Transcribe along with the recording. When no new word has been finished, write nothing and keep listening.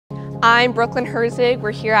I'm Brooklyn Herzig. We're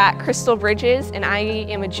here at Crystal Bridges, and I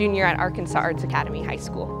am a junior at Arkansas Arts Academy High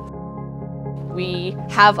School. We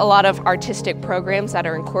have a lot of artistic programs that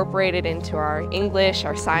are incorporated into our English,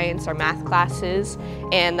 our science, our math classes,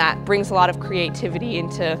 and that brings a lot of creativity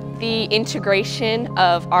into the integration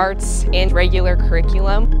of arts and regular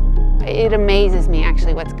curriculum. It amazes me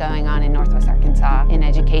actually what's going on in Northwest Arkansas in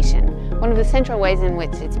education. One of the central ways in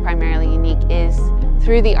which it's primarily unique is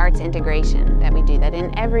through the arts integration that we do that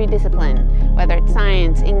in every discipline, whether it's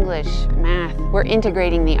science, English, math, we're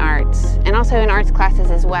integrating the arts, and also in arts classes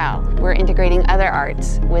as well. We're integrating other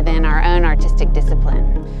arts within our own artistic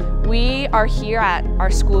discipline. We are here at our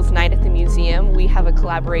school's Night at the Museum. We have a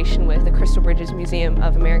collaboration with the Crystal Bridges Museum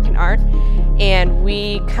of American Art, and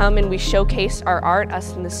we come and we showcase our art,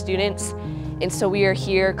 us and the students. And so we are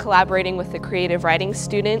here collaborating with the creative writing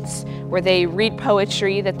students where they read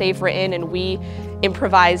poetry that they've written and we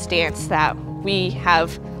improvise dance that we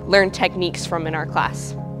have learned techniques from in our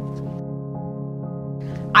class.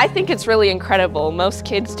 I think it's really incredible. Most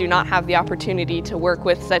kids do not have the opportunity to work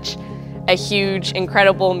with such a huge,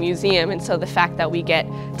 incredible museum, and so the fact that we get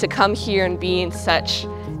to come here and be in such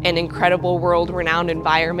an incredible world-renowned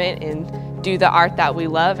environment and do the art that we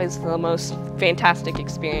love is the most fantastic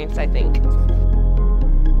experience, I think.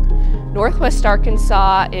 Northwest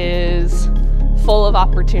Arkansas is full of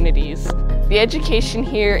opportunities. The education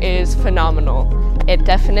here is phenomenal. It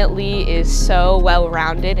definitely is so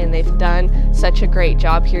well-rounded, and they've done such a great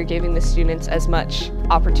job here giving the students as much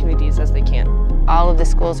opportunities as they can. All of the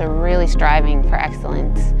schools are really striving for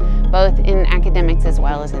excellence, both in academics as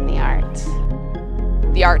well as in the arts.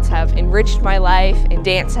 The arts have enriched my life, and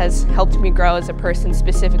dance has helped me grow as a person,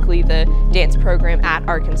 specifically the dance program at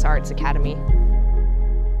Arkansas Arts Academy.